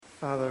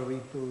Father, we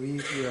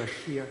believe you are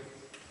here.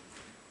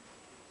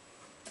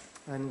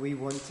 And we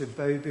want to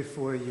bow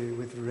before you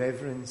with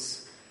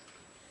reverence,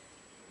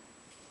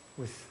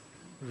 with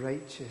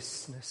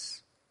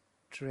righteousness,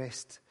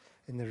 dressed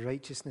in the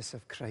righteousness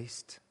of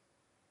Christ,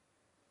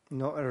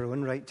 not our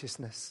own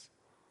righteousness.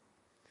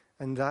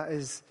 And that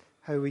is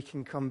how we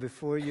can come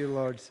before you,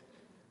 Lord,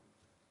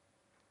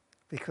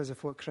 because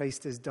of what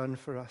Christ has done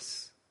for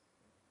us.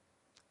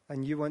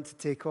 And you want to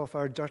take off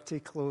our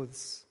dirty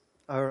clothes,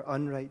 our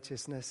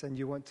unrighteousness, and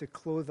you want to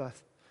clothe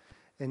us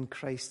in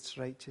Christ's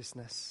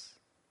righteousness.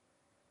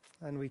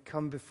 And we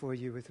come before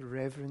you with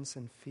reverence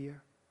and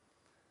fear,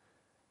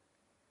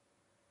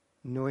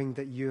 knowing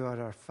that you are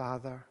our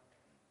Father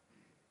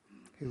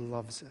who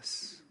loves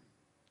us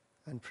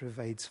and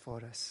provides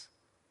for us.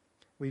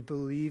 We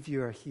believe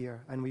you are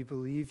here, and we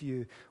believe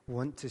you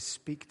want to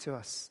speak to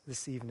us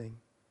this evening.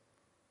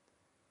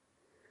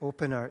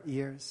 Open our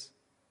ears,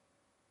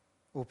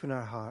 open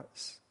our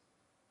hearts.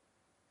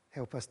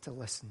 Help us to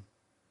listen.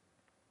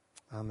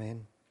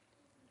 Amen.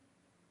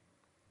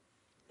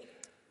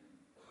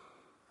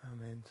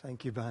 Amen.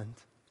 Thank you, band.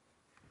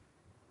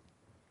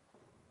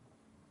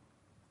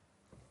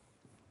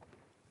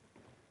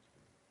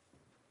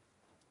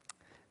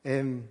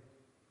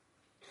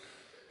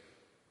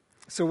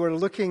 So we're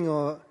looking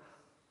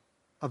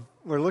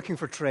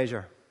for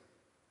treasure.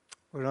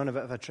 We're on a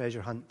bit of a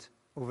treasure hunt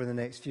over the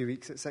next few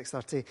weeks at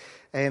 6:30,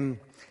 and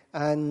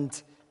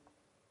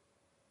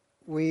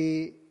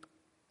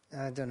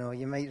I don't know,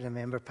 you might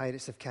remember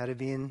Pirates of the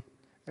Caribbean.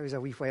 It was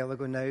a wee while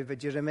ago now, but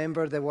do you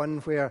remember the one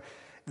where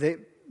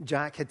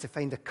Jack had to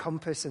find a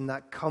compass, and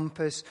that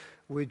compass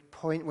would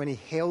point, when he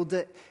held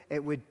it,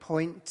 it would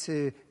point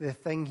to the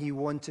thing he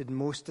wanted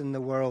most in the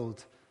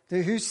world.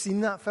 Who's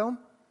seen that film?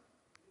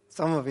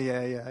 Some of you,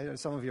 yeah.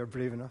 Some of you are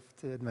brave enough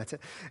to admit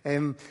it.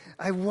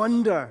 I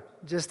wonder,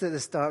 just at the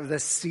start of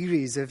this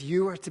series, if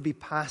you were to be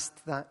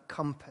past that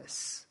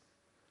compass,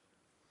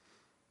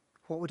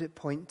 what would it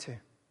point to?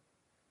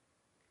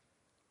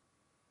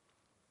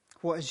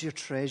 What is your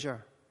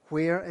treasure?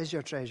 Where is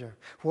your treasure?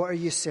 What are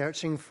you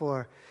searching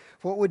for?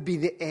 What would be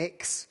the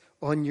X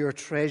on your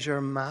treasure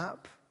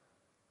map?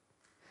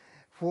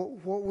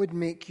 What would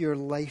make your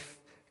life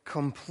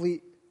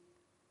complete?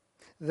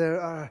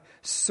 There are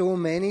so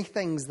many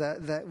things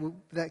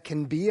that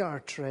can be our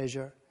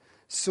treasure.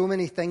 So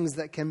many things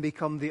that can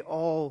become the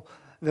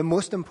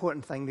most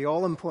important thing, the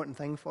all-important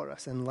thing for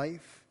us in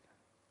life.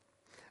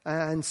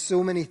 And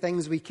so many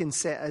things we can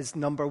set as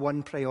number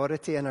one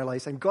priority in our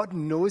lives. And God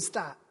knows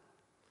that.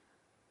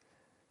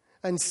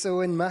 And so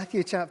in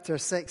Matthew chapter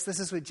 6, this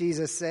is what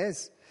Jesus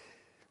says.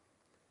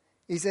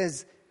 He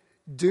says,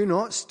 "Do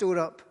not store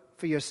up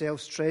for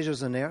yourselves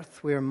treasures on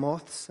earth, where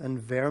moths and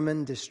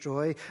vermin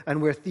destroy,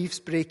 and where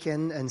thieves break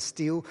in and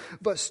steal.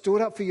 But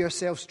store up for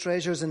yourselves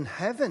treasures in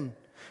heaven,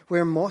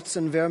 where moths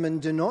and vermin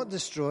do not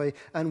destroy,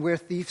 and where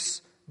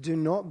thieves do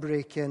not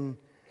break in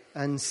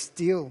and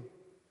steal."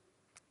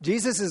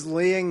 Jesus is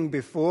laying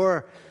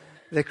before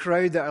the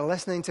crowd that are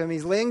listening to him,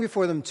 he's laying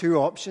before them two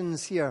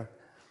options here.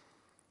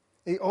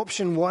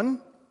 Option 1,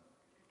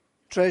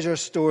 treasure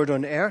stored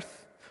on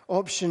earth.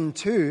 Option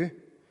 2,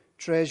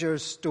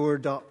 treasures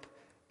stored up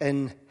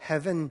in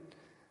heaven.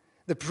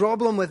 The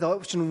problem with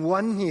option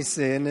 1, he's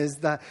saying, is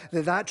that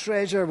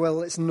treasure,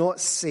 well, it's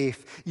not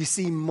safe. You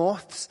see,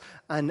 moths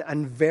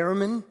and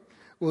vermin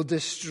will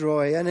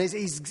destroy. And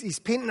he's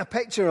painting a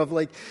picture of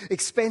like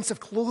expensive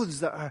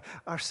clothes that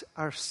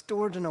are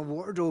stored in a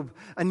wardrobe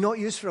and not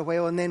used for a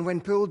while. And then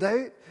when pulled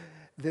out,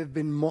 they've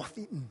been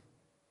moth-eaten.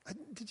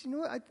 Did you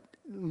know that?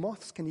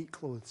 Moths can eat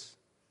clothes.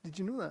 Did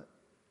you know that?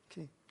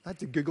 Okay, I had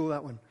to Google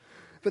that one.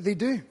 But they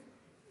do.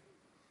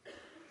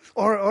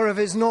 Or if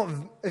it's not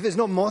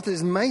moth,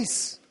 it's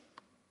mice.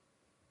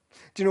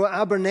 Do you know what,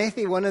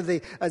 Abernethy,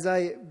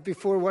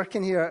 before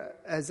working here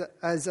as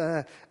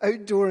an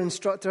outdoor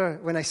instructor,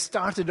 when I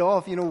started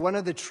off, one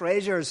of the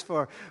treasures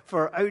for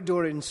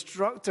outdoor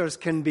instructors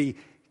can be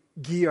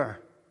gear.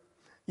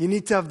 You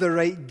need to have the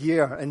right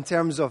gear in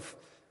terms of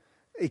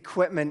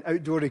equipment,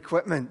 outdoor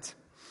equipment.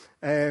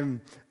 Or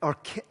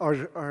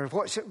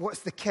what's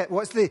the kit?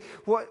 What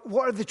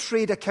are the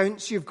trade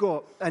accounts you've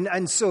got?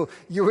 And so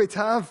you would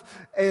have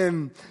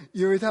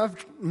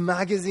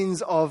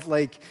magazines of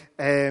like,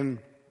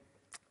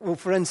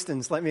 for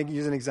instance, let me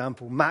use an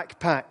example,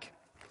 MacPack,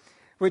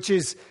 which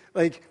is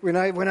like when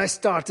I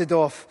started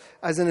off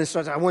as an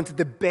instructor, I wanted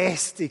the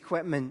best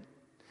equipment.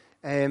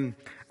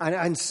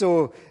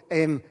 So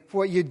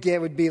what you'd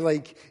get would be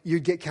like,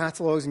 you'd get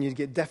catalogues and you'd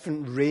get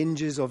different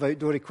ranges of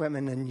outdoor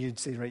equipment, and you'd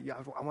say, right,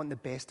 I want the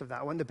best of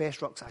that. I want the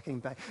best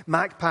rucksacking bag.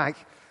 MacPack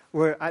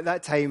at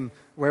that time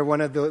were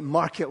one of the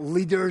market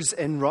leaders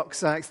in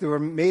rucksacks. They were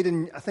made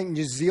in, I think,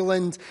 New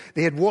Zealand.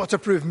 They had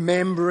waterproof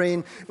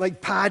membrane, like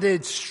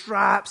padded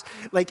straps,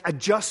 like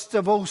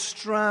adjustable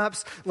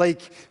straps,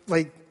 like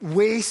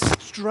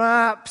waist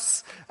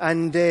straps,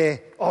 and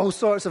all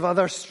sorts of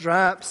other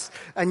straps.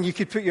 And you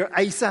could put your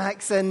ice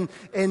axe in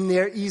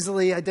there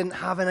easily. I didn't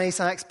have an ice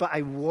axe, but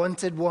I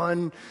wanted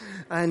one.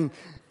 And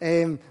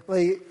It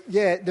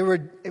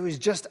was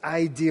just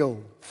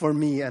ideal for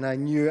me, and I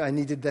knew I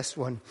needed this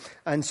one.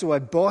 And so I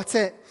bought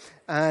it,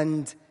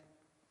 and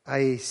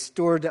I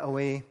stored it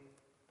away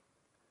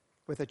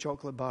with a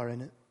chocolate bar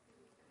in it.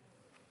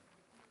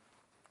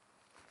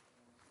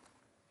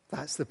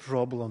 That's the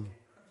problem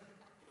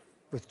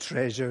with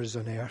treasures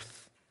on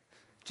earth.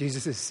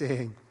 Jesus is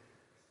saying,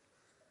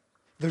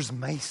 there's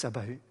mice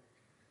about.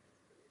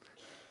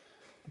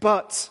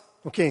 But,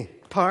 okay,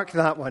 park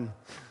that one.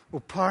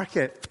 We'll park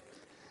it.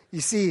 You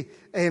see,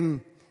 the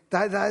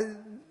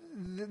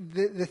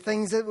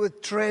things that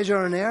with treasure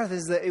on earth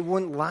is that it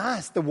won't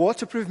last. The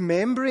waterproof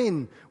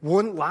membrane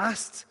won't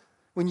last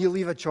when you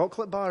leave a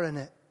chocolate bar in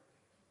it.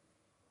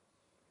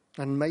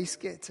 And mice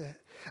get it.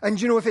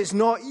 And if it's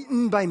not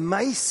eaten by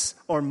mice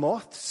or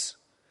moths,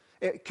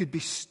 it could be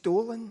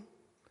stolen.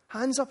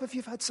 Hands up if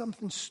you've had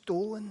something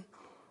stolen.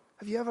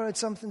 Have you ever had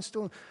something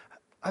stolen?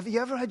 Have you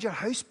ever had your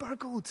house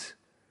burgled?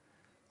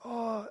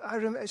 Oh,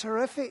 it's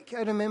horrific.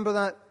 I remember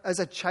that as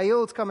a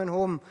child coming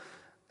home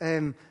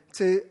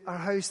to our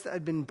house that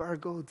had been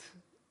burgled.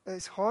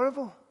 It's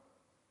horrible.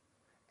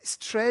 It's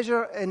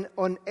treasure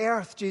on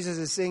earth, Jesus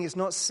is saying. It's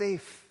not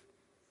safe.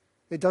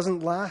 It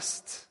doesn't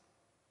last.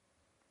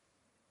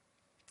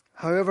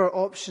 However,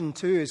 option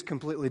 2 is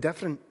completely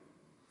different.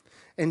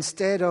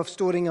 Instead of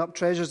storing up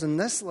treasures in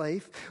this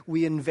life,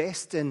 we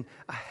invest in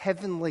a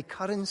heavenly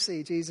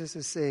currency, Jesus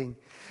is saying.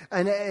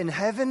 And in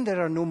heaven, there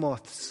are no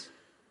moths.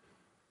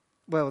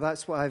 Well,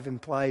 that's what I've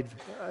implied.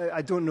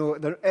 I don't know.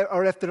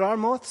 Or if there are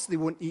moths, they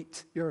won't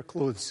eat your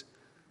clothes.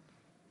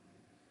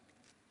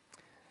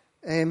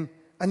 And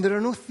there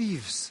are no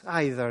thieves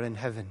either in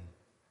heaven.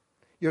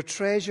 Your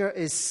treasure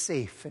is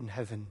safe in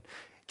heaven.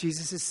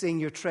 Jesus is saying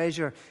your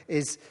treasure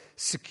is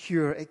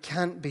secure. It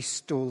can't be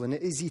stolen.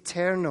 It is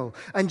eternal.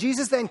 And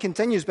Jesus then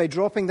continues by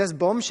dropping this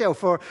bombshell.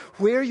 For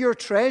where your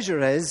treasure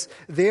is,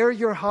 there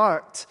your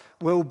heart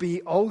will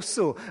be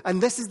also.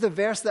 And this is the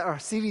verse that our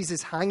series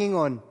is hanging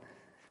on.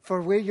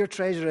 For where your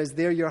treasure is,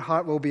 there your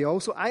heart will be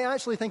also. I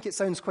actually think it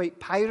sounds quite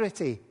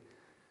piratey.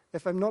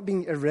 If I'm not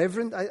being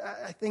irreverent,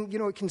 I think,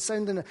 it can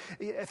sound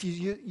if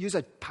you use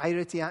a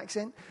piratey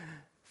accent.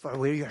 For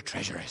where your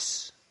treasure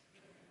is,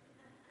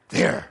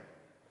 there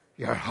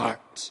your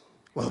heart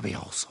will be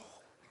also.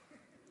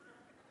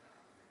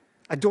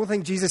 I don't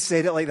think Jesus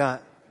said it like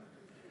that.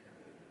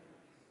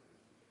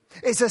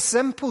 It's a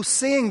simple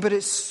saying, but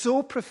it's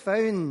so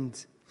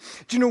profound.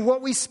 Do you know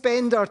what we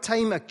spend our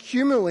time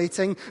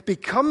accumulating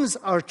becomes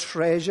our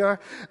treasure,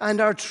 and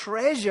our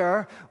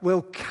treasure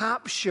will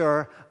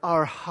capture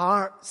our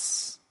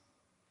hearts.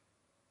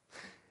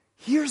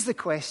 Here's the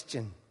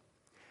question.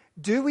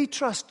 Do we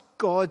trust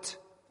God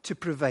to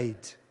provide?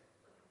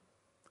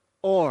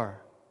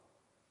 Or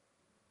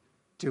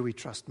do we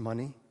trust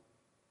money?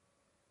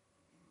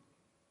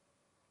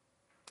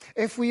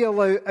 If we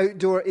allow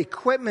outdoor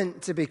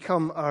equipment to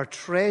become our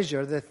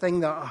treasure, the thing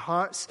that our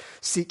hearts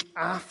seek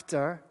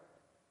after,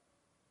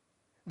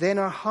 then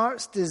our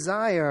heart's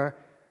desire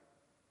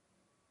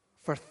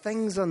for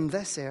things on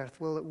this earth,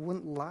 it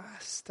won't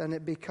last. And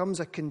it becomes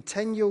a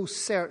continual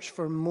search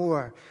for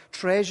more.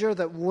 Treasure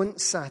that won't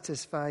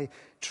satisfy.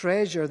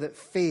 Treasure that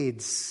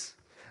fades.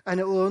 And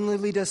it will only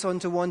lead us on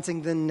to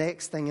wanting the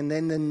next thing, and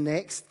then the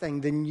next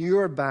thing, the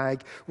newer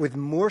bag with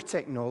more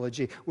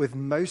technology, with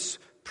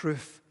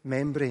mouse-proof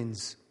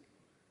membranes.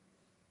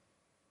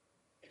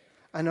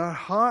 And our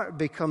heart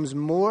becomes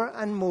more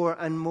and more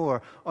and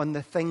more on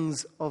the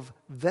things of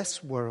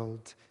this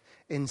world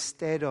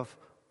instead of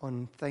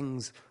on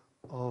things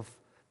of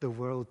the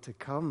world to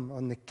come,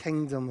 on the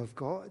kingdom of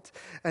God.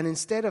 And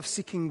instead of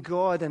seeking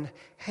God and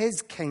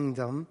His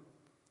kingdom,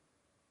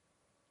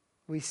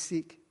 we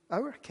seek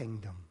our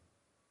kingdom,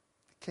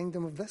 the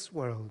kingdom of this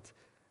world.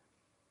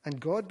 And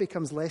God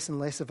becomes less and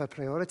less of a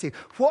priority.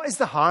 What is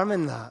the harm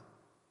in that?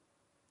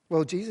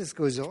 Well, Jesus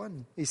goes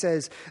on. He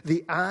says,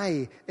 the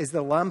eye is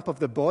the lamp of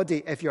the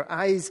body. If your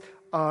eyes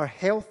are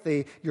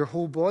healthy, your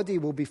whole body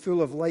will be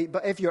full of light.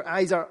 But if your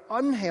eyes are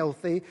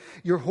unhealthy,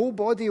 your whole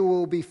body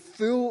will be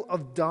full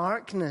of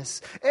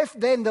darkness. If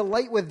then the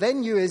light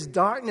within you is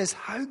darkness,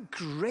 how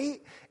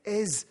great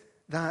is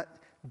that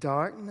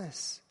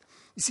darkness?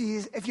 You see,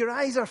 if your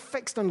eyes are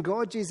fixed on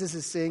God, Jesus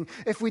is saying,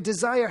 if we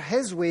desire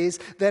His ways,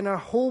 then our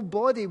whole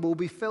body will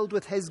be filled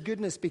with His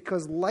goodness,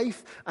 because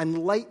life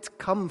and light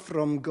come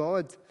from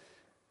God.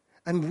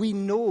 And we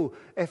know,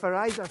 if our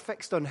eyes are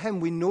fixed on Him,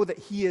 we know that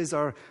He is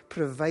our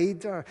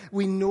provider.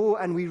 We know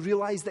and we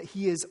realize that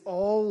He is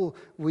all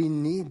we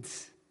need,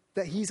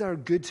 that He's our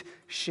good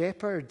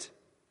shepherd,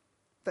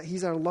 that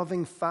He's our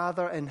loving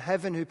Father in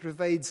heaven who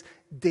provides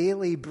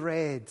daily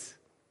bread,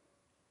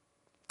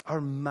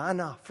 our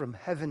manna from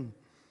heaven.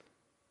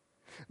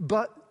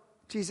 But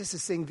Jesus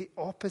is saying the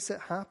opposite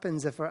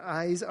happens if our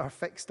eyes are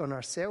fixed on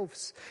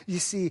ourselves. You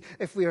see,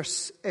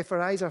 if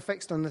our eyes are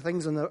fixed on the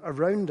things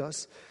around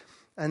us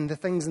and the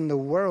things in the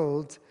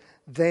world,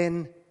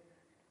 then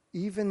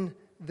even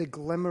the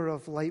glimmer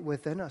of light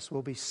within us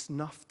will be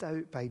snuffed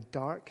out by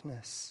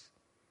darkness.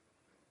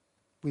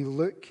 We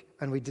look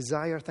and we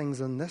desire things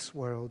in this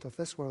world,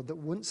 that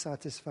won't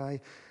satisfy,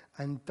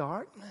 and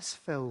darkness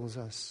fills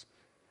us.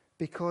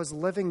 Because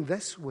living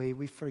this way,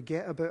 we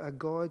forget about a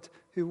God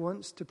who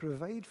wants to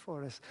provide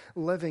for us.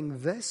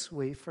 Living this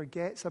way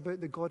forgets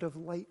about the God of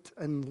light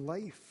and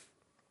life.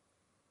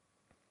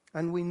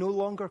 And we no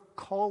longer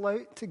call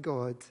out to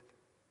God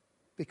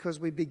because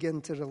we begin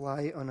to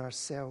rely on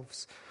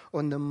ourselves,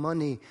 on the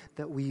money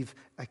that we've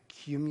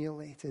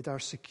accumulated. Our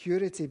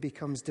security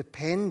becomes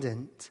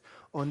dependent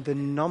on the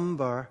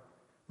number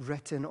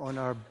written on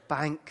our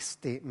bank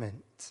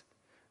statement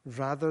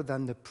rather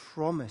than the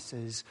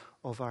promises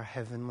of our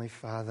Heavenly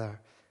Father.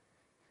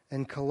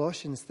 In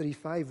Colossians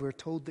 3:5, we're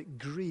told that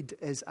greed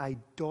is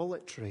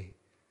idolatry.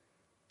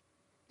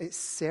 It's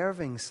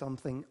serving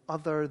something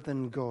other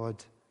than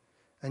God.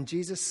 And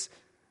Jesus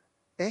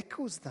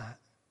echoes that.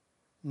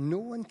 No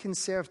one can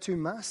serve two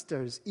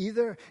masters.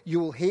 Either you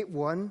will hate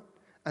one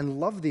and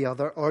love the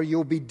other, or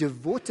you'll be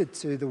devoted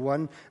to the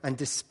one and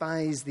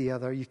despise the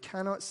other. You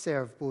cannot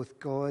serve both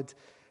God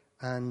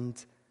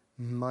and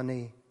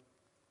money.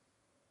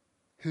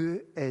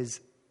 Who is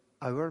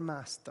our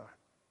master?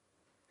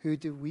 Who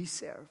do we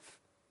serve?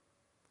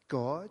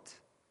 God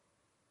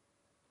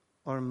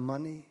or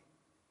money?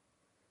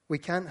 We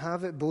can't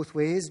have it both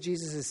ways,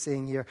 Jesus is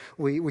saying here.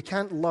 We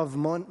can't love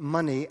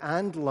money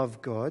and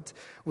love God.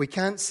 We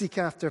can't seek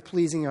after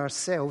pleasing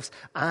ourselves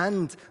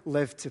and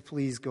live to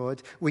please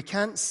God. We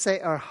can't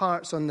set our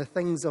hearts on the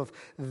things of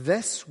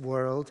this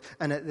world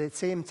and at the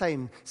same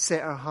time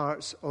set our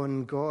hearts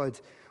on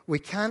God. We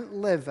can't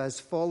live as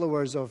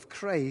followers of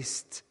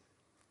Christ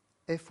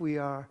if we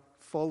are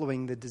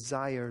following the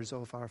desires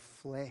of our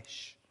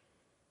flesh.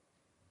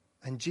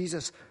 And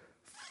Jesus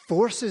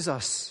forces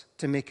us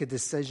to make a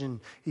decision.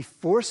 He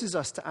forces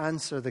us to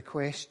answer the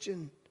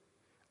question.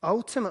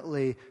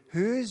 Ultimately,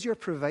 who is your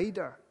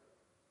provider?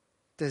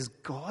 Does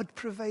God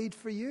provide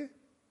for you?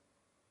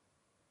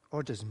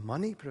 Or does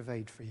money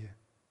provide for you?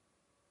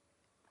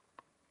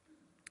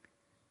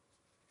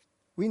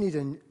 We need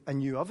a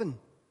new oven.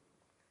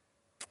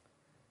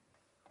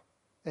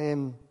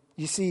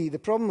 You see, the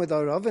problem with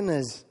our oven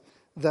is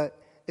that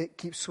it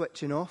keeps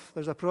switching off.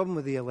 There's a problem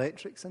with the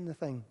electrics in the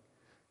thing.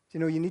 You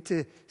know, you need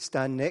to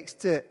stand next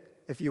to it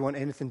if you want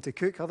anything to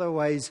cook.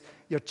 Otherwise,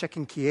 your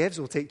chicken Kievs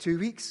will take 2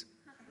 weeks.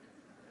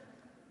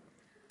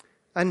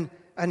 And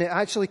it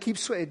actually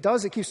keeps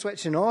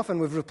switching off,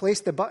 and we've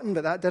replaced the button,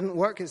 but that didn't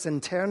work. It's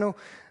internal,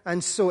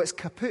 and so it's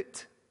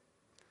kaput.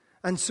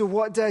 And so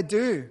what did I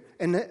do?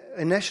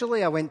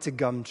 Initially, I went to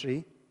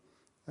Gumtree.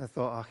 I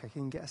thought, I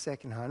can get a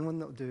second-hand one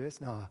that'll do this.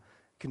 No, I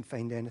couldn't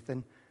find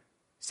anything.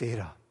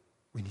 Sarah,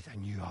 we need a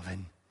new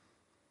oven.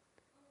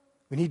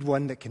 We need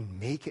one that can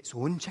make its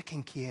own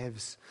chicken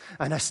Kievs.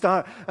 And I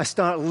start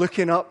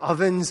looking up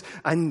ovens,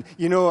 and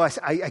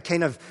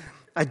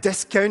I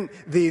discount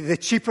the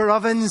cheaper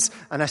ovens,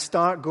 and I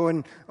start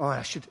going,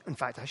 I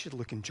should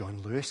look in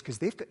John Lewis because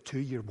they've got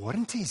 2-year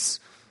warranties.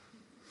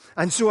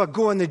 And so I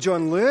go on the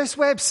John Lewis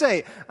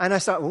website, and I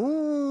start,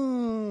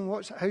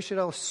 how should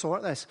I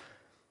sort this?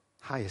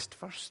 Highest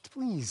first,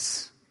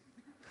 please.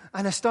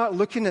 And I start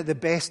looking at the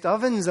best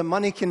ovens that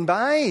money can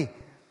buy.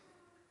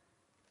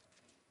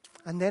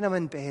 And then I'm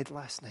in bed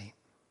last night.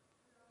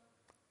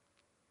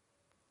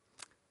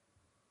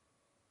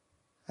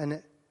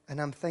 And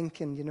I'm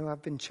thinking,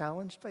 I've been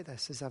challenged by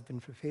this as I've been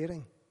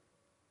preparing.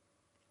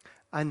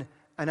 And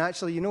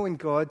actually, when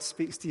God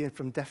speaks to you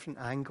from different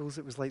angles,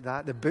 it was like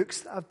that. The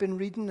books that I've been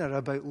reading are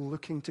about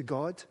looking to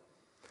God,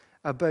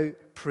 about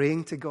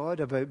praying to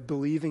God, about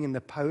believing in the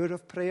power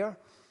of prayer.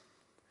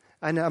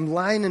 And I'm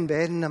lying in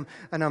bed and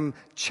I'm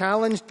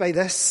challenged by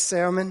this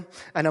sermon,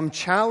 and I'm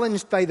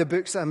challenged by the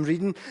books that I'm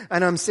reading,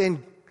 and I'm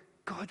saying,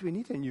 God, we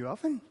need a new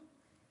oven.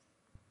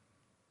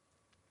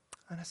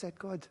 And I said,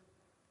 God,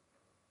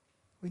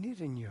 we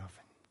need a new oven.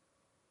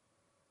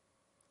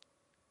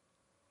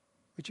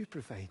 Would you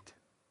provide?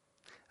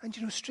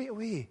 And straight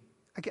away,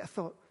 I get a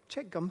thought,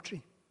 check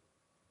Gumtree.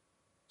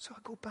 So I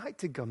go back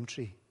to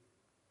Gumtree.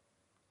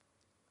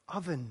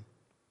 Oven.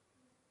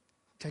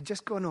 It had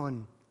just gone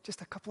on just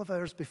a couple of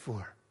hours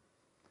before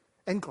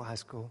in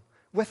Glasgow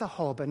with a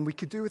hob, and we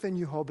could do with a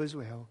new hob as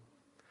well.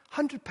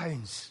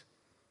 £100.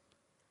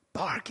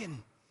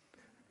 Bargain.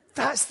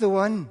 That's the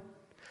one.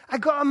 I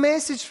got a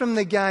message from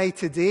the guy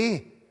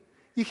today.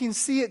 You can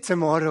see it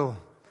tomorrow.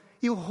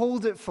 He'll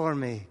hold it for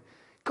me.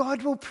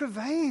 God will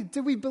provide.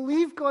 Do we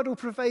believe God will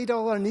provide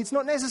all our needs?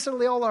 Not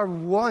necessarily all our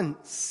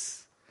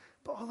wants,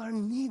 but all our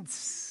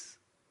needs.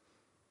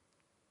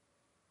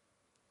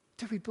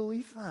 Do we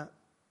believe that?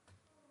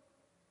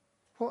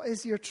 What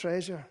is your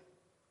treasure?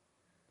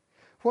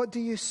 What do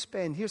you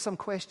spend? Here's some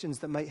questions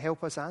that might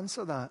help us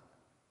answer that.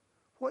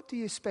 What do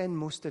you spend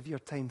most of your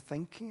time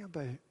thinking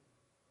about?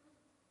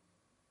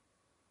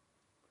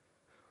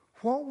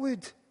 What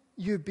would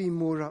you be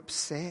more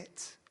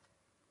upset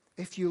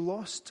if you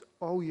lost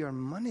all your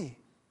money,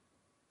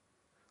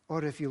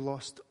 or if you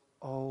lost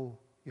all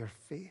your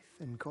faith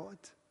in God?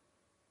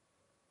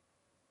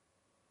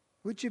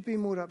 Would you be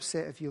more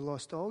upset if you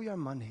lost all your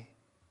money,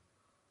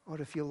 or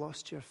if you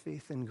lost your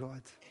faith in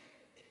God?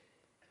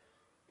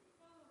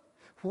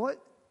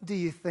 What do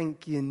you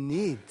think you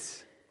need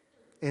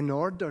in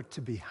order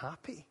to be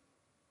happy?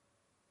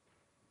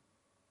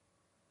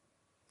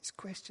 These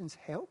questions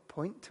help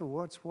point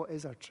towards what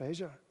is our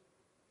treasure.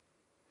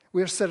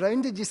 We're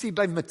surrounded, you see,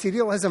 by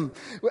materialism.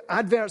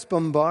 Adverts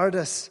bombard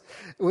us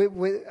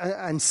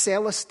and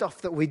sell us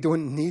stuff that we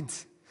don't need.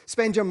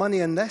 Spend your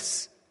money on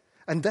this,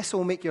 and this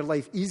will make your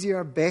life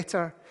easier,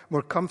 better,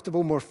 more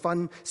comfortable, more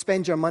fun.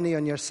 Spend your money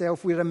on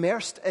yourself. We're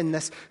immersed in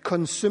this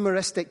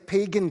consumeristic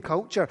pagan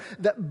culture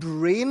that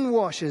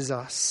brainwashes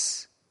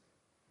us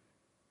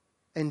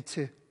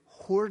into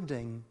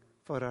hoarding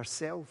for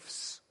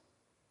ourselves.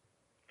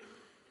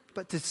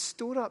 But to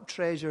store up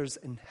treasures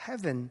in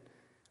heaven,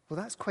 well,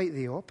 that's quite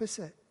the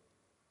opposite.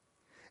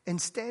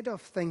 Instead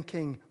of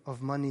thinking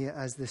of money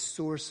as the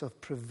source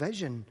of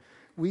provision,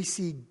 we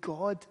see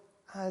God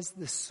as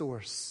the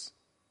source.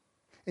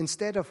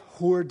 Instead of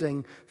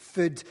hoarding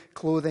food,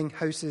 clothing,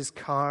 houses,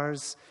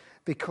 cars,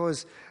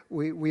 because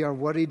we are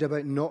worried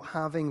about not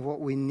having what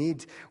we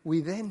need,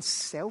 we then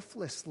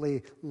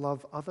selflessly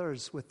love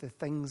others with the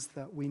things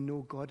that we know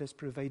God has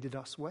provided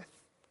us with.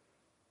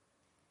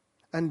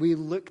 And we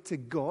look to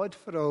God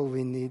for all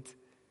we need,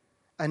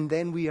 and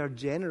then we are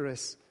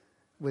generous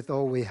with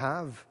all we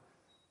have.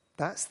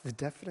 That's the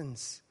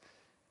difference.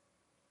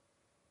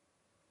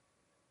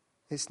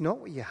 It's not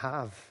what you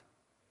have.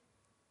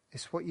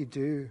 It's what you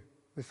do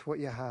with what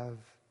you have.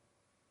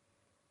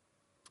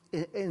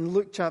 In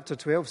Luke chapter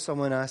 12,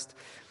 someone asked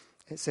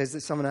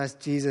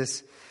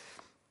Jesus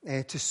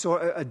to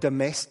sort out a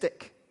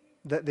domestic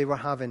that they were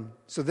having.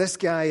 So this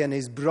guy and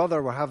his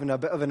brother were having a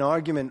bit of an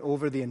argument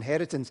over the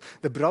inheritance.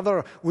 The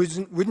brother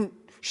wouldn't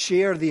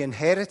share the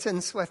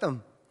inheritance with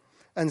him.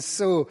 And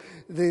so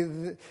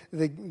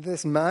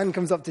this man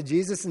comes up to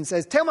Jesus and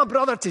says, "Tell my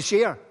brother to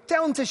share.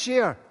 Tell him to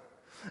share."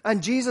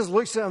 And Jesus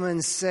looks at him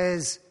and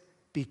says,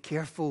 "Be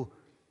careful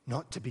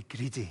not to be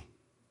greedy,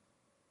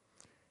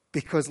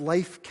 because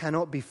life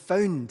cannot be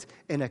found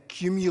in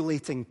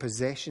accumulating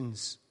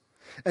possessions."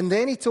 And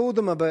then he told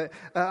them about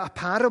a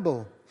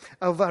parable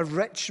of a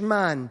rich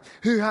man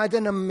who had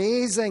an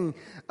amazing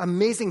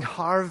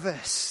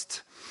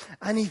harvest.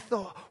 And he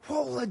thought,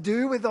 what will I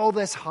do with all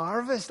this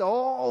harvest,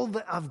 all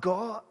that I've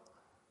got?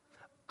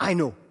 I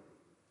know.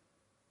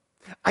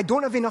 I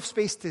don't have enough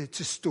space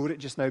to store it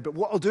just now, but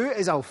what I'll do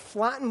is I'll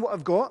flatten what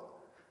I've got,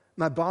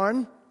 my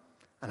barn,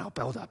 and I'll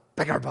build a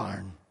bigger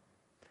barn.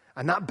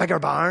 And that bigger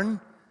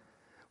barn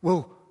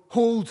will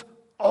hold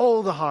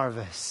all the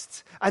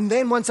harvest. And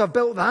then once I've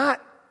built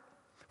that,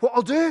 what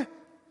I'll do,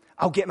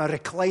 I'll get my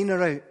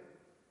recliner out.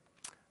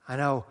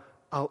 And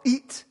I'll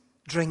eat,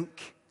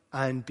 drink,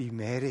 and be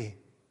merry.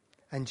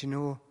 And you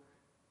know,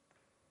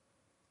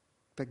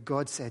 but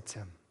God said to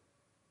him,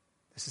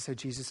 this is how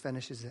Jesus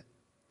finishes it,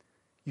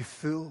 "You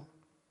fool,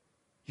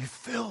 you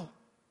fool.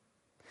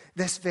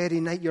 This very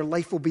night your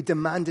life will be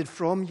demanded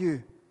from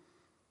you.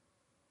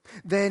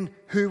 Then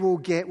who will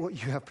get what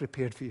you have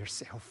prepared for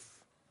yourself?"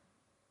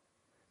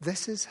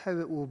 This is how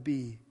it will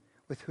be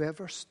with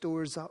whoever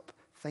stores up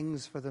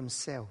things for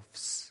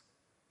themselves,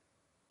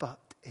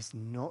 but is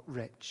not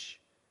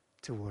rich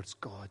towards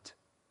God.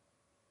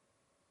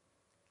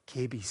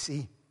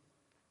 KBC,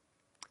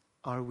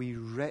 are we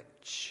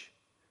rich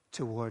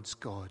towards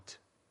God?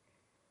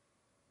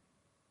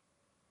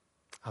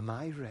 Am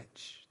I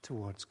rich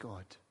towards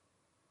God?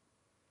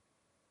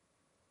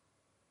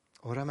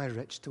 Or am I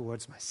rich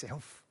towards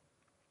myself?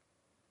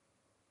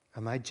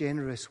 Am I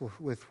generous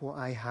with what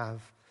I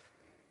have?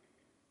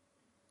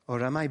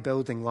 Or am I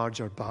building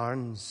larger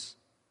barns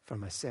for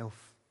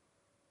myself?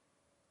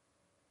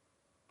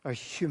 Our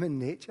human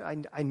nature,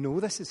 I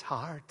know this is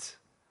hard.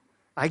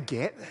 I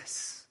get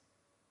this.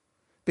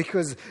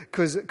 Because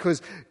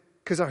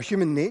our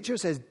human nature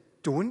says,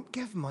 don't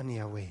give money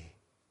away.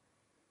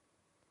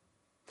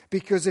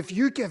 Because if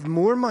you give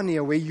more money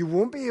away, you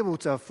won't be able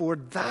to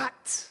afford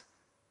that.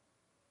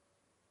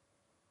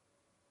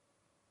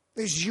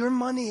 It's your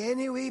money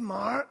anyway,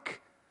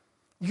 Mark.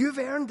 You've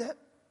earned it.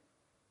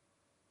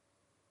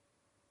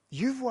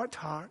 You've worked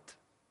hard.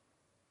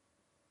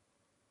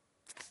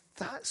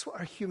 That's what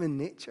our human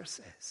nature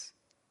says.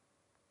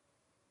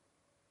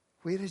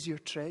 Where is your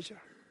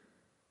treasure?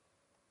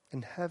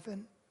 In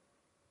heaven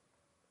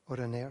or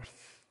on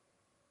earth?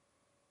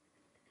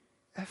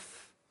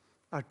 If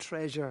our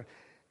treasure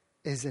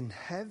is in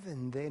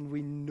heaven, then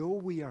we know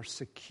we are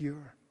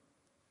secure.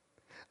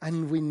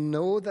 And we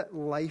know that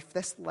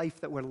this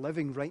life that we're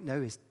living right now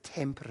is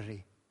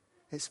temporary.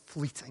 It's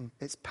fleeting.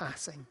 It's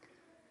passing.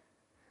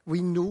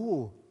 We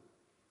know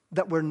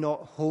that we're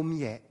not home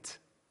yet.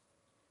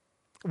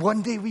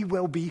 One day we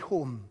will be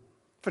home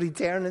for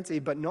eternity,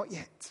 but not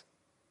yet.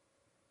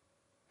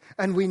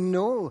 And we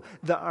know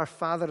that our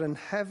Father in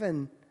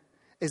heaven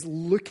is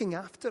looking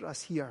after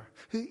us here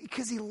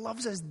because he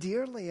loves us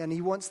dearly and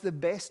he wants the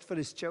best for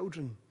his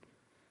children.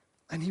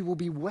 And he will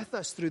be with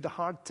us through the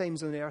hard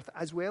times on earth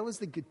as well as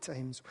the good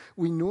times.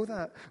 We know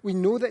that. We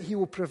know that he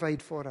will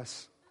provide for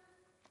us.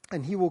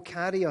 And he will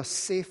carry us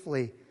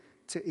safely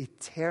to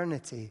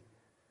eternity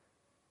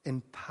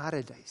in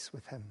paradise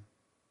with him.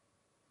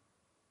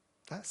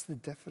 That's the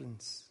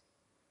difference.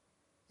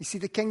 You see,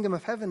 the kingdom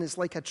of heaven is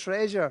like a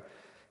treasure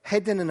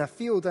hidden in a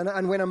field.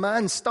 And when a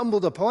man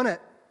stumbled upon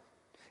it,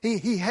 he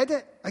hid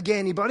it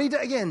again. He buried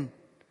it again.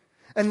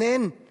 And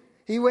then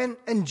he went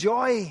in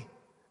joy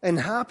and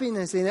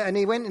happiness. And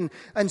he went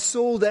and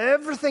sold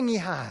everything he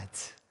had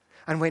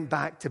and went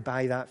back to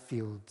buy that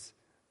field.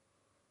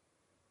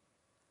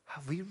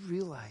 Have we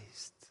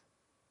realized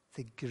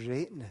the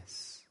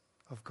greatness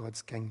of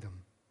God's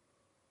kingdom?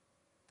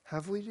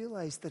 Have we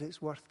realized that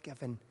it's worth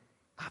giving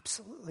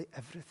absolutely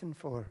everything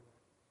for?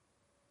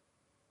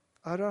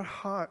 Are our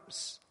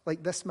hearts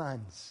like this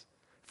man's,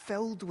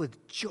 filled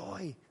with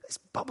joy that's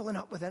bubbling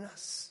up within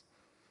us?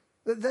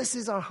 That this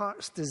is our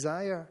heart's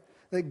desire,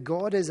 that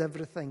God is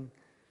everything,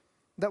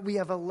 that we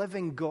have a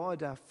living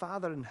God, a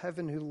Father in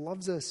heaven who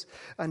loves us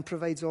and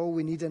provides all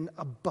we need and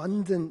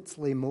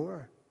abundantly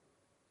more.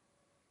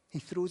 He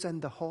throws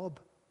in the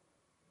hob.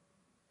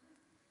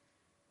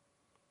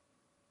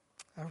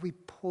 Are we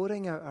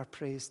pouring out our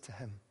praise to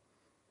him?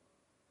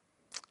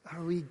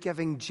 Are we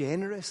giving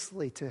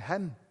generously to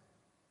him?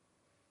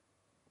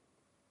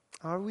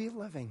 Are we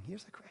living,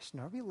 here's the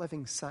question, are we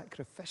living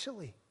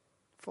sacrificially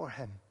for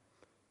him?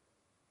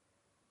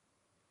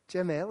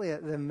 Jim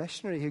Elliot, the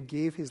missionary who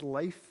gave his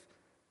life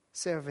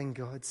serving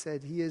God,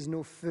 said, "He is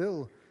no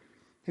fool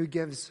who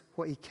gives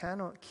what he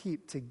cannot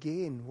keep to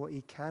gain what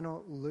he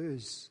cannot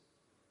lose."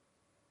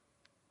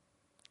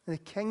 The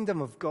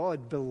kingdom of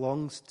God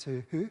belongs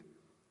to who?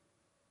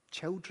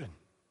 Children.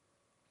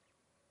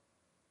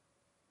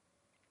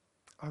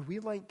 Are we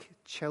like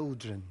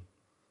children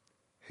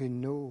who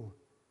know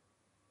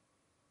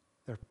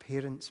their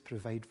parents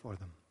provide for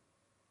them?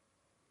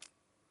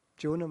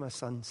 Jonah, my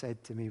son,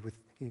 said to me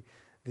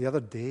the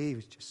other day, he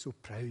was just so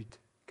proud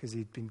because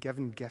he'd been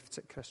given gifts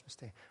at Christmas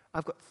Day.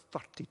 "I've got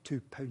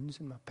 £32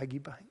 in my piggy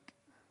bank."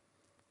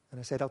 And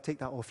I said, "I'll take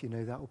that off you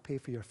now. That'll pay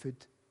for your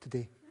food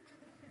today."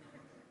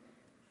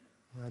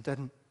 And I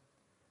didn't.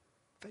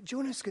 But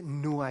Jonah's got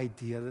no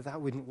idea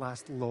that wouldn't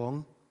last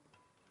long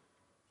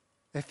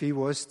if he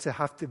was to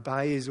have to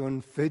buy his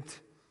own food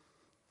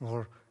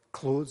or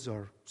clothes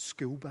or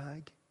school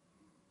bag.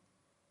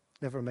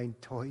 Never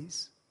mind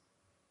toys.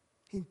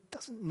 He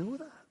doesn't know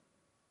that.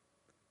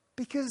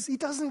 Because he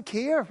doesn't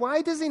care.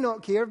 Why does he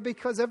not care?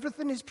 Because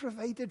everything is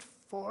provided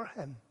for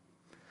him.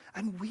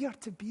 And we are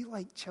to be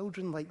like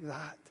children like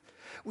that.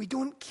 We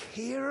don't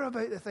care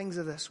about the things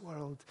of this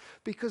world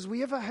because we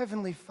have a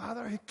heavenly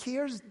Father who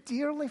cares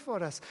dearly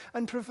for us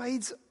and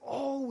provides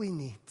all we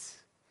need.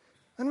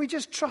 And we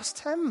just trust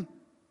him.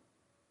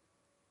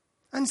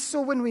 And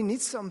so when we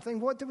need something,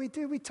 what do?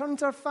 We turn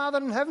to our Father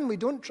in heaven. We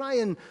don't try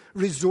and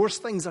resource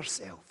things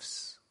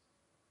ourselves.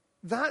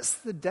 That's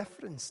the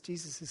difference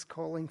Jesus is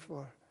calling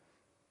for.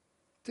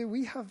 Do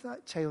we have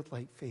that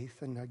childlike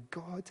faith in a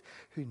God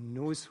who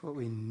knows what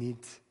we need?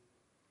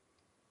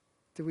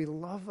 Do we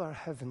love our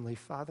Heavenly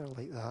Father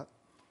like that?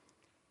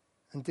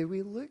 And do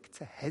we look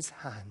to his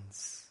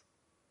hands,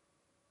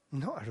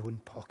 not our own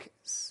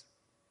pockets?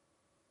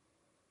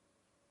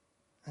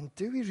 And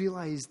do we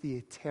realize the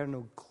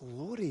eternal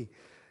glory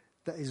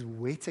that is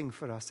waiting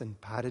for us in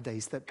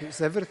paradise, that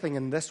puts everything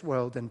in this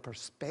world in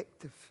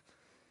perspective?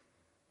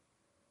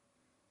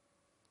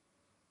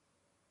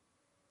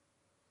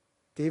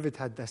 David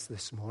had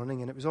this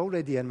morning, and it was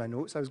already in my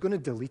notes. I was going to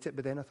delete it,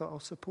 but then I thought I'll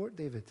support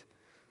David.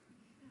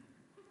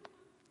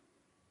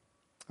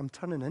 I'm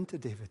turning into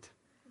David.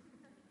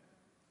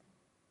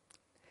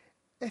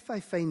 If I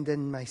find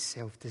in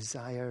myself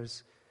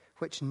desires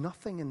which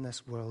nothing in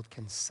this world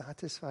can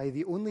satisfy,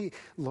 the only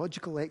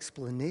logical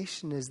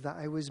explanation is that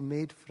I was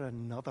made for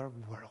another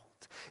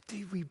world.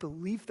 Do we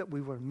believe that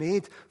we were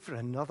made for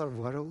another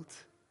world?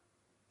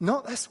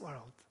 Not this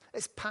world.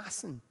 It's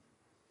passing.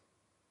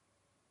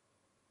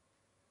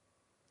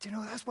 Do you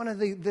know, that's one of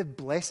the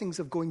blessings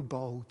of going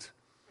bald.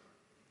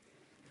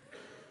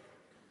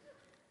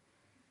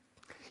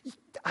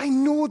 I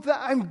know that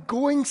I'm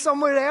going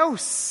somewhere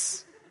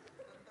else.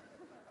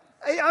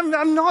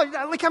 I'm not,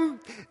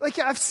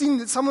 I've seen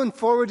that someone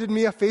forwarded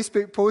me a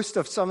Facebook post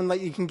of someone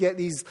like you can get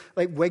these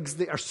like wigs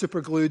that are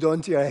super glued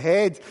onto your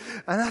head.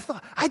 And I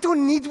thought, I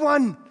don't need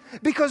one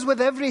because with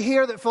every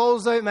hair that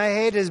falls out my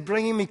head is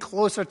bringing me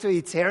closer to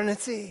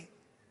eternity.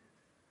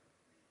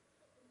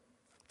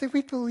 Do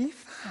we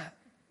believe that?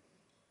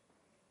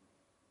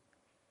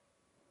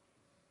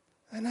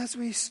 And as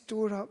we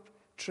store up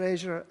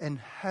treasure in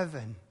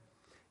heaven,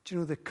 do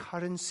you know the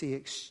currency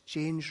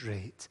exchange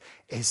rate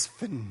is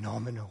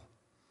phenomenal?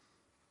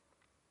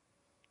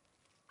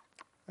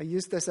 I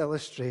used this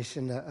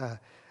illustration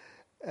at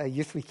a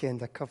youth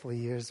weekend a couple of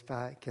years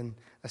back, and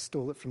I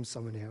stole it from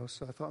someone else,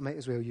 so I thought I might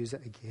as well use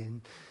it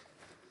again.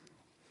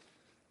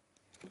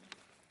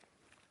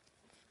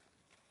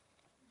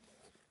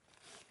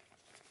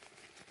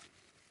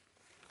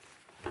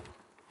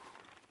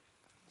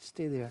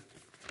 Stay there.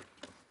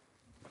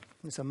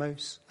 It's a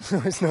mouse.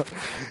 No, it's not.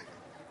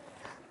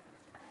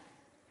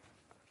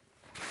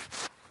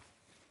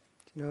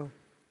 You know,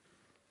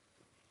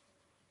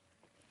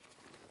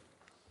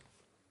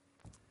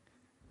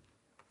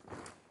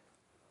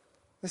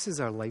 this is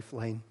our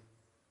lifeline,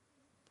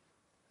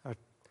 our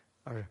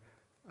our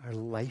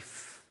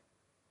life.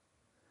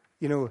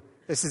 You know,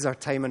 this is our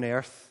time on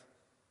earth.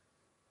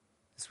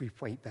 This wee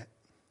white bit.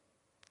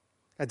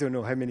 I don't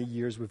know how many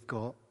years we've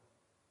got.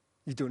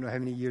 You don't know how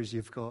many years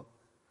you've got.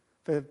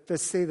 But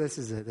say this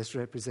is it. This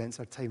represents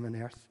our time on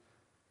earth.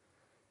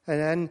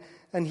 And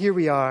here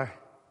we are.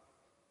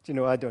 Do you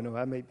know, I don't know.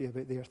 I might be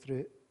about there through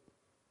it.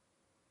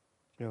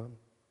 You know,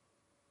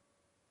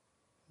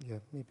 yeah,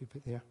 maybe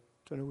about there.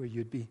 Don't know where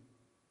you'd be.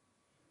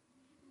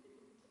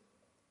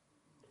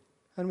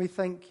 And we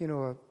think, you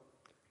know,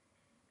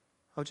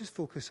 I'll just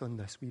focus on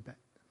this wee bit.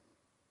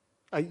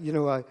 I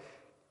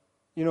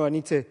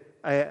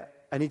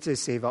need to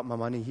save up my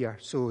money here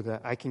so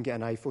that I can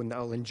get an iPhone that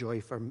I'll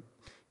enjoy for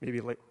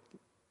maybe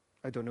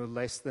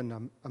less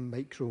than a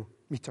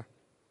micrometer.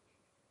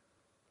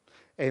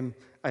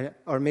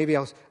 Or maybe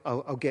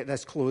I'll get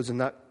this clothes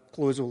and that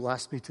clothes will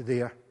last me to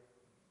there.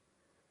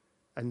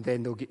 And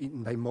then they'll get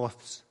eaten by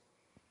moths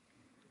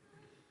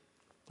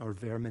or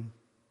vermin.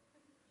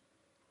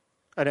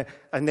 And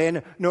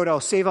then, no, I'll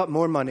save up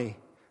more money.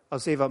 I'll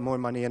save up more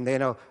money, and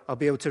then I'll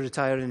be able to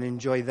retire and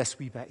enjoy this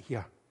wee bit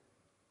here.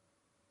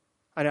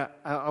 And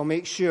I'll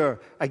make sure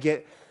I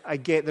get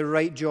the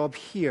right job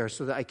here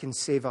so that I can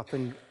save up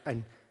and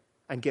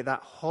get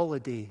that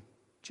holiday.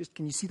 Just,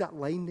 can you see that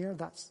line there?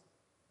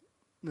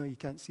 No, you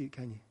can't see it,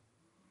 can you?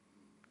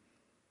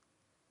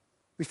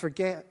 We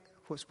forget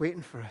what's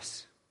waiting for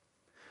us.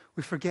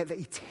 We forget that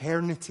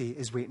eternity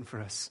is waiting for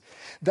us.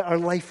 That our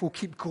life will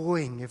keep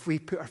going if we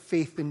put our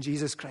faith in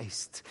Jesus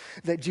Christ.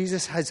 That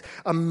Jesus has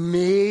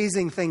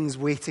amazing things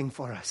waiting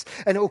for us.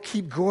 And it will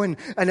keep going.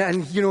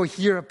 And you know,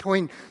 here a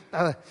point,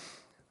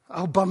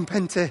 I'll bump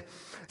into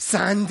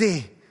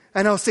Sandy.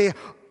 And I'll say,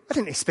 I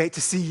didn't expect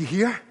to see you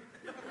here.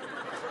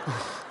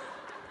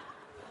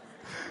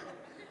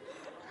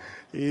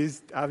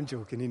 I'm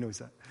joking, he knows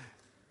that.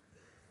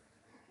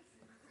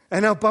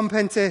 And I'll bump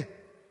into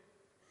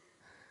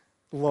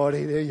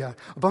Laurie, there you are.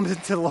 I bumped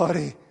into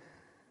Laurie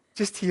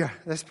just here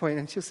at this point,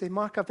 and she'll say,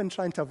 Mark, I've been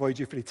trying to avoid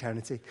you for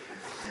eternity.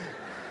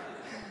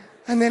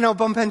 And then I'll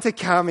bump into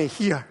Cammy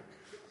here.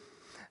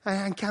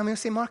 And Cammy will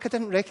say, Mark, I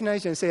didn't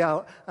recognize you.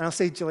 And I'll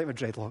say, do you like my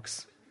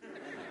dreadlocks?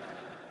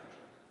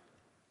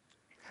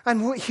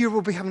 And here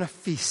we'll be having a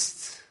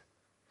feast.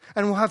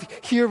 And we'll have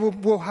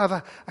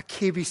a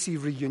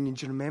KBC reunion.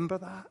 Do you remember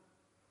that?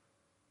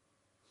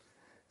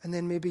 And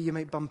then maybe you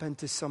might bump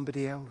into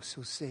somebody else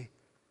who'll say,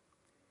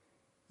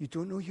 You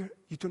don't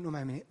know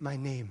my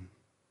name,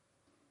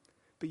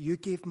 but you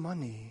gave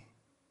money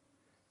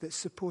that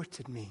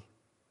supported me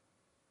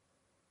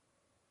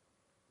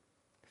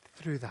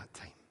through that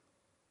time.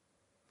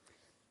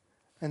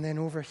 And then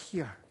over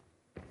here,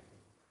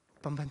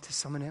 bump into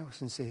someone else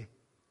and say,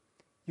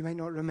 you might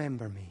not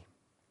remember me,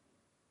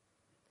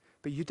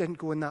 but you didn't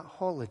go on that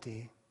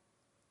holiday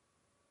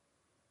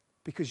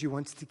because you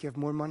wanted to give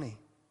more money.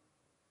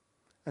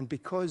 And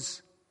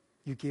because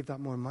you gave that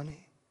more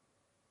money,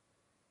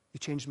 you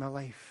changed my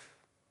life,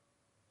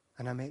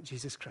 and I met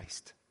Jesus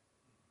Christ.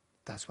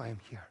 That's why I'm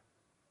here.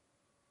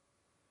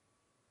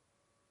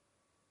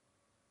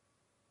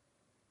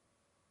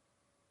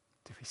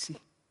 Do we see?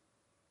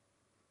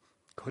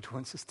 God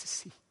wants us to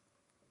see.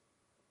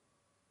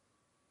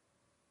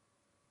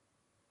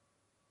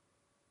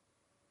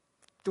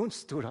 Don't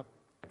store up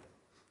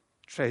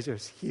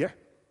treasures here,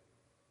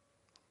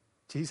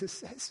 Jesus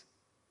says.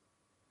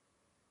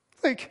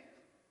 Like,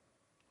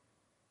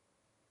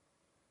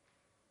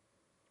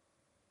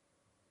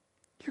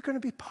 you're going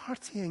to be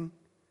partying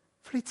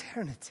for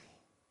eternity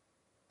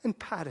in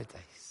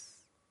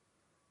paradise.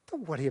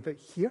 Don't worry about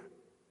here.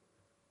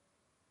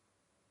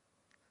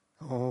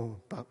 Oh,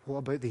 but what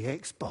about the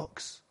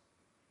Xbox?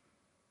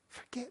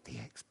 Forget the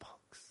Xbox.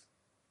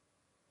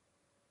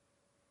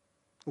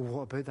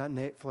 What about that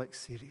Netflix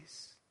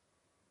series?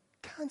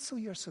 Cancel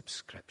your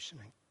subscription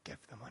and give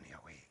the money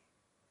away.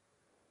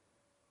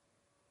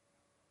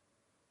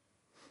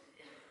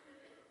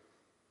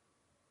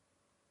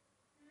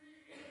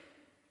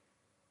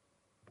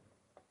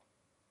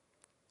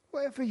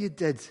 Whatever you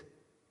did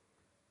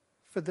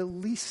for the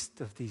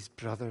least of these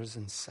brothers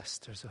and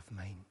sisters of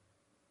mine,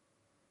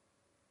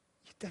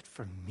 you did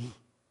for me,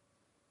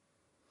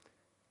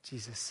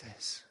 Jesus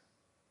says.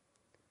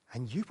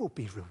 And you will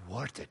be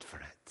rewarded for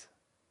it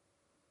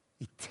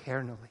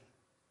eternally.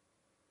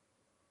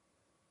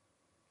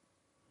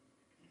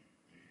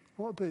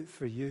 What about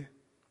for you?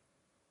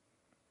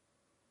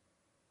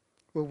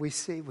 Will we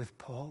say with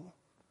Paul,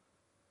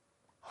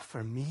 oh,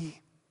 for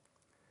me,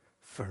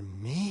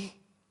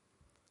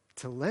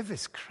 to live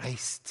is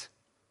Christ.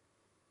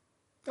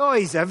 Oh,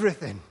 he's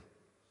everything.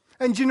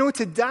 And you know,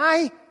 to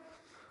die,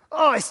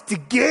 oh, it's to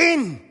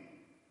gain.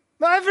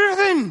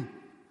 Everything.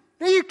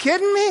 Are you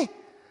kidding me?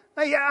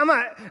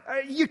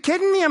 Are you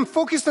kidding me? I'm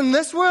focused on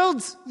this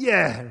world?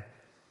 Yeah.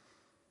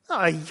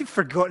 Oh, you've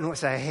forgotten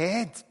what's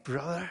ahead,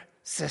 brother,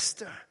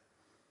 sister.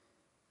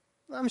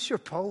 I'm sure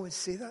Paul would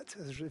say that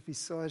to us if he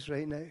saw us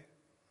right now.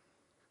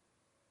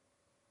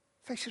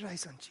 Fix your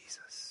eyes on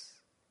Jesus.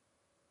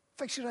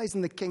 Fix your eyes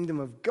on the kingdom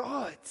of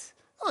God.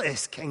 Not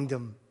this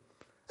kingdom.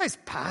 It's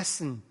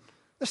passing.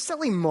 They're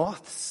silly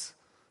moths.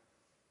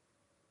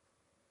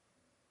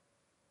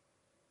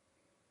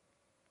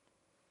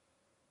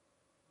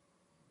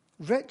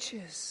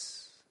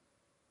 Riches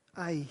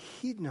I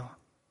heed not,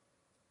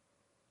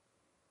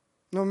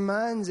 nor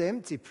man's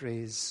empty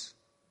praise.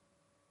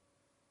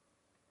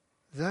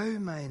 Thou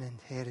mine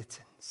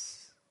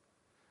inheritance,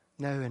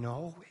 now and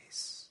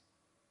always.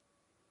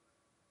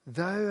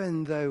 Thou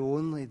and thou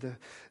only,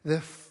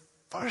 the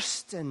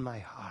first in my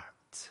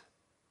heart.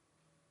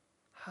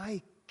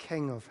 High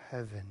King of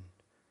heaven,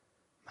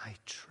 my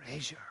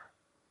treasure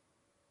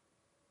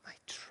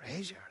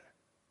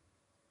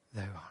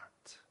thou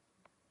art.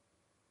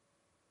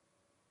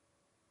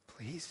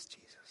 Please,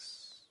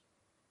 Jesus,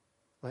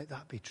 let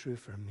that be true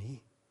for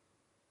me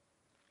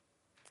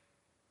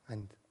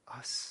and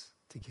us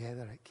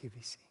together at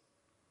KBC.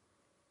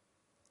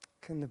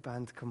 Can the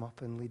band come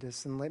up and lead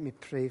us? And let me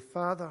pray.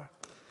 Father,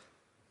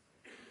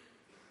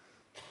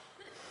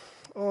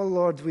 oh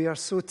Lord, we are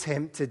so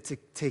tempted to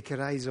take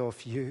our eyes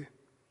off you.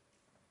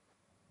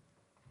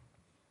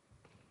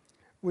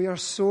 We are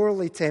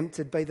sorely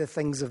tempted by the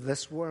things of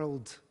this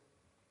world.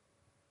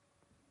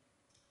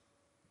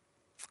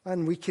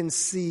 And we can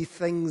see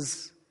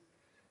things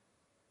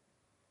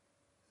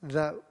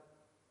that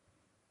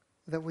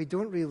we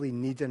don't really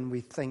need, and we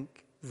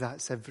think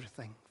that's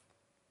everything.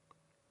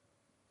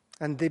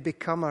 And they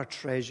become our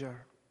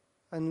treasure.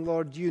 And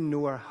Lord, you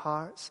know our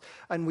hearts.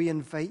 And we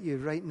invite you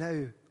right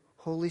now,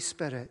 Holy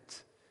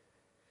Spirit,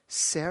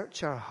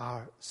 search our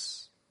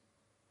hearts.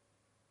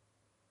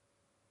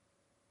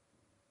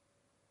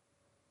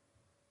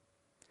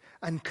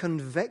 And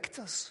convict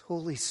us,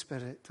 Holy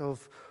Spirit,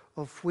 of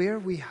where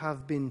we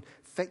have been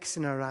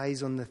fixing our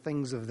eyes on the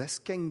things of this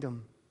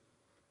kingdom.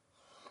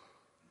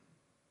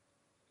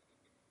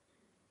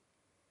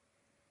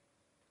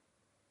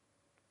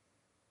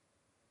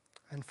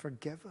 And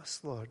forgive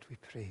us, Lord, we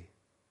pray.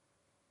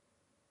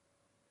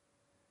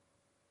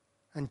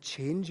 And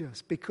change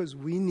us, because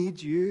we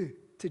need you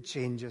to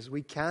change us.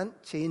 We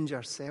can't change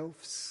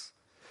ourselves.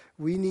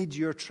 We need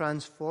your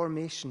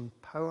transformation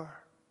power.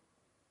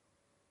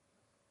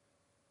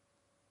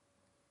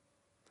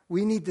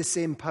 We need the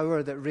same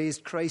power that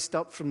raised Christ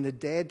up from the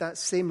dead, that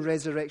same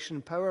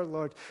resurrection power,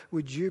 Lord.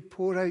 Would you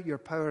pour out your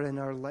power in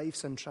our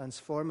lives and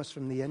transform us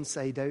from the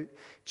inside out?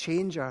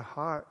 Change our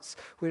hearts.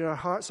 Where our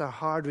hearts are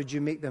hard, would you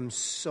make them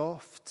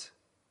soft?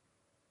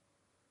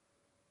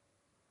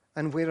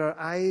 And where our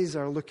eyes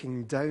are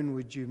looking down,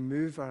 would you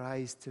move our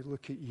eyes to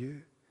look at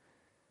you,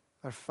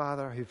 our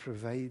Father who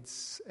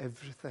provides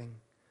everything,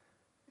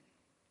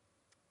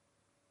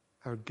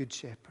 our Good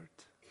Shepherd.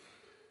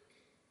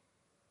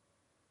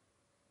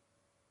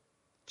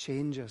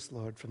 Change us,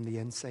 Lord, from the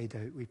inside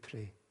out, we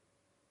pray.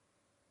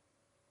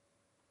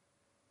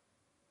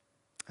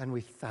 And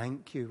we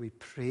thank you, we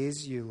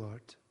praise you,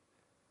 Lord,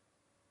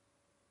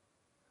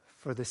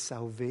 for the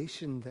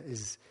salvation that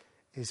is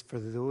for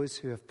those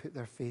who have put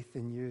their faith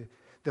in you,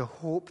 the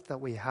hope that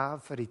we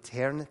have for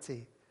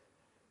eternity,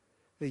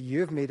 that you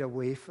have made a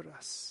way for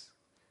us.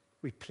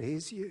 We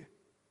praise you.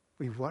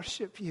 We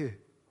worship you.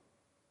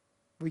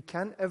 We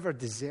can't ever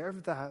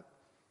deserve that.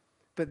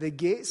 But the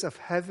gates of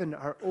heaven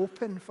are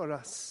open for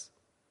us.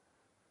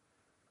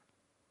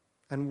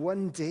 And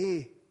one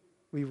day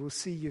we will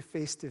see you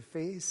face to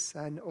face.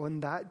 And on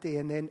that day,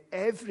 and then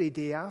every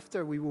day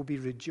after, we will be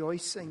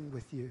rejoicing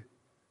with you.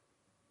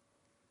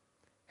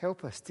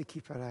 Help us to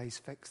keep our eyes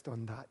fixed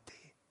on that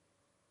day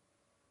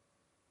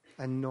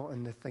and not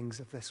on the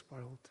things of this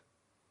world.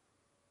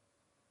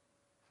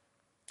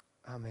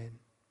 Amen.